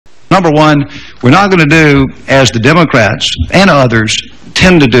number one, we're not going to do as the Democrats and others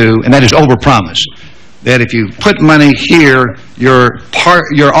tend to do, and that is overpromise. That if you put money here, your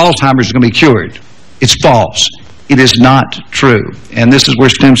Alzheimer's is going to be cured. It's false. It is not true. And this is where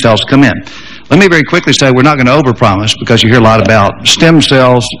stem cells come in. Let me very quickly say we're not going to overpromise, because you hear a lot about stem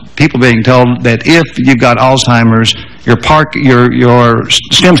cells, people being told that if you've got Alzheimer's, your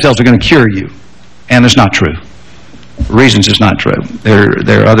stem cells are going to cure you. And it's not true. Reasons it's not true.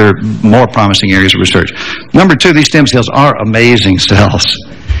 There are other more promising areas of research. Number two, these stem cells are amazing cells.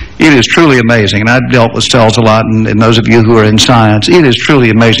 It is truly amazing, and I've dealt with cells a lot, and those of you who are in science, it is truly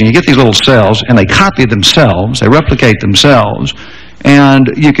amazing. You get these little cells, and they copy themselves, they replicate themselves, and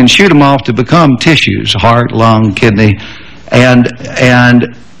you can shoot them off to become tissues, heart, lung, kidney, and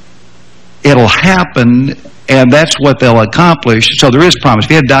it'll happen, and that's what they'll accomplish. So there is promise.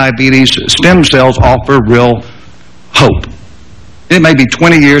 If you have diabetes, stem cells offer real hope. It may be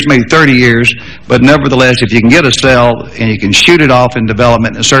 20 years, maybe 30 years, but nevertheless, if you can get a cell and you can shoot it off in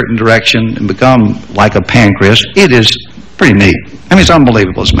development in a certain direction and become like a pancreas, it is pretty neat. I mean, it's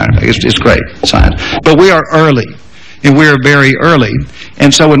unbelievable, as a matter of fact. It's great science. But we are early, and we are very early.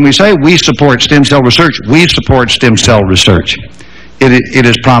 And so when we say we support stem cell research, we support stem cell research. It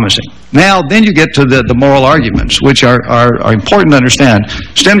is promising. Now, then you get to the moral arguments, which are important to understand.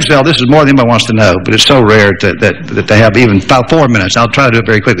 Stem cell, this is more than anybody wants to know, but it's so rare that they have even about 4 minutes. I'll try to do it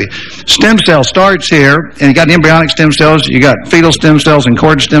very quickly. Stem cell starts here, and you got embryonic stem cells, you got fetal stem cells, and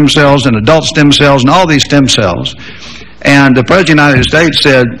cord stem cells, and adult stem cells, and all these stem cells. And the President of the United States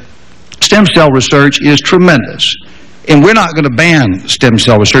said, stem cell research is tremendous. And we're not going to ban stem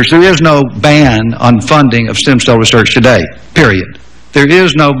cell research. There is no ban on funding of stem cell research today, period. There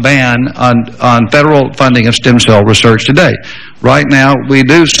is no ban on federal funding of stem cell research today. Right now, we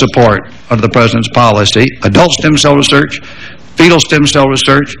do support, under the President's policy, adult stem cell research, fetal stem cell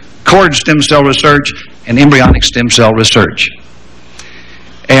research, cord stem cell research, and embryonic stem cell research.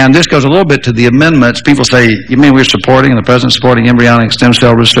 And this goes a little bit to the amendments. People say, you mean we're supporting, and the President's supporting embryonic stem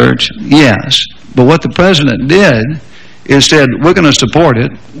cell research? Yes. But what the President did is said, we're going to support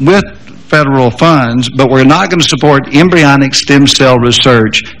it with federal funds, but we're not going to support embryonic stem cell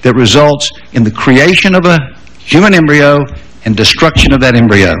research that results in the creation of a human embryo and destruction of that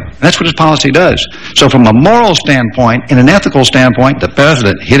embryo. And that's what his policy does. So from a moral standpoint and an ethical standpoint, the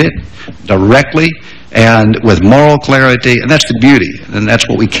President hit it directly and with moral clarity, and that's the beauty, and that's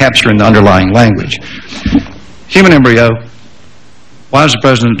what we capture in the underlying language. Human embryo. Why does the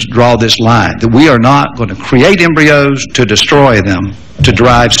President draw this line? That we are not going to create embryos to destroy them, to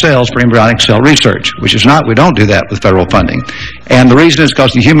derive cells for embryonic cell research, which is not, we don't do that with federal funding. And the reason is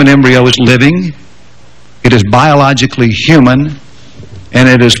because the human embryo is living, it is biologically human, and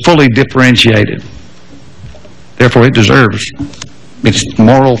it is fully differentiated. Therefore, it deserves, it's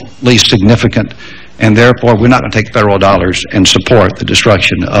morally significant, and therefore we're not going to take federal dollars and support the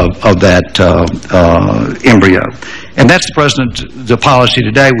destruction of that embryo. And that's the President's policy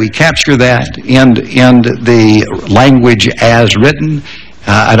today. We capture that in the language as written.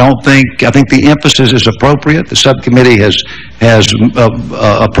 I think the emphasis is appropriate. The subcommittee has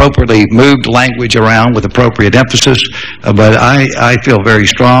appropriately moved language around with appropriate emphasis, but I feel very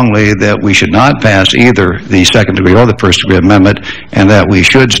strongly that we should not pass either the second degree or the first degree amendment, and that we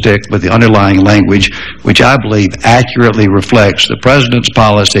should stick with the underlying language, which I believe accurately reflects the President's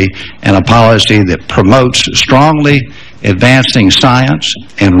policy, and a policy that promotes strongly advancing science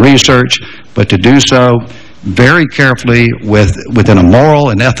and research, but to do so very carefully within a moral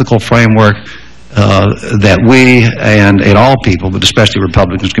and ethical framework that we and all people, but especially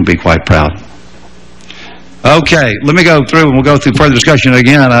Republicans, can be quite proud. Okay, let me go through, and we'll go through further discussion.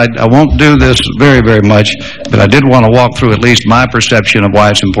 Again, I won't do this very, very much, but I did want to walk through at least my perception of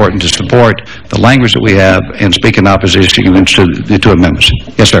why it's important to support the language that we have and speak in opposition to the two amendments.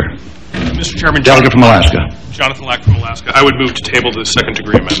 Yes, sir. Mr. Chairman, Delegate from Alaska. Jonathan Lack from Alaska. I would move to table the second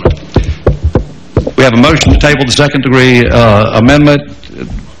degree amendment. We have a motion to table the second degree amendment.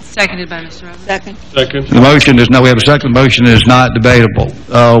 Seconded by Mr. Roberts. Second. Second. The motion is, no, we have a second. The motion is not debatable.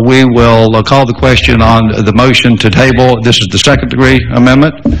 We will call the question on the motion to table. This is the second degree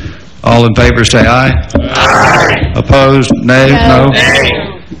amendment. All in favor say aye. Aye. Opposed? Nay? No?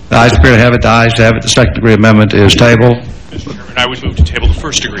 Nay. The ayes appear to have it. The ayes have it. The second degree amendment is tabled. Mr. Chairman, I would move to table the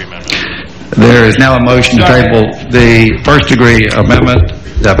first degree amendment. There is now a motion to table the first degree amendment.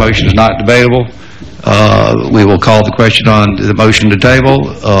 That motion is not debatable. We will call the question on the motion to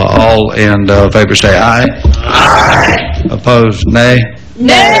table. All in favor say aye. Aye. Opposed, nay?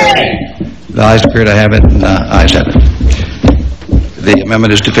 Nay. The ayes appear to have it, and the ayes have it. The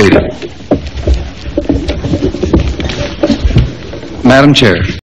amendment is defeated. Madam Chair.